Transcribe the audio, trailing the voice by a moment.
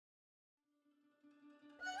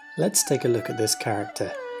Let's take a look at this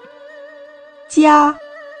character. 加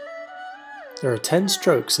There are 10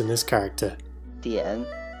 strokes in this character. 点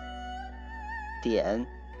点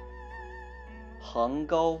横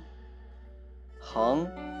钩横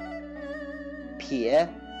撇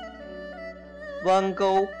弯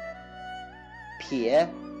钩撇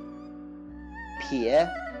撇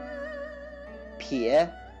撇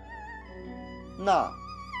捺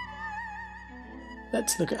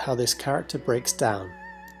Let's look at how this character breaks down.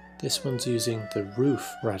 This one's using the roof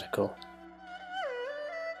radical.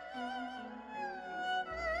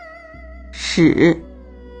 使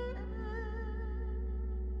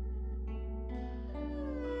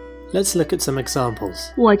Let's look at some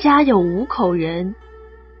examples. 我家有5口人。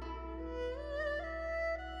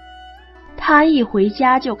他一回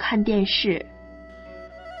家就看电视。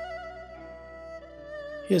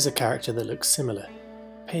 Here's a character that looks similar.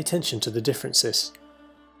 Pay attention to the differences.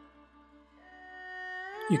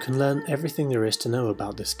 You can learn everything there is to know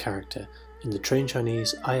about this character in the Train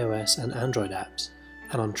Chinese iOS and Android apps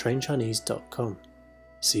and on trainchinese.com.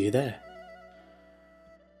 See you there.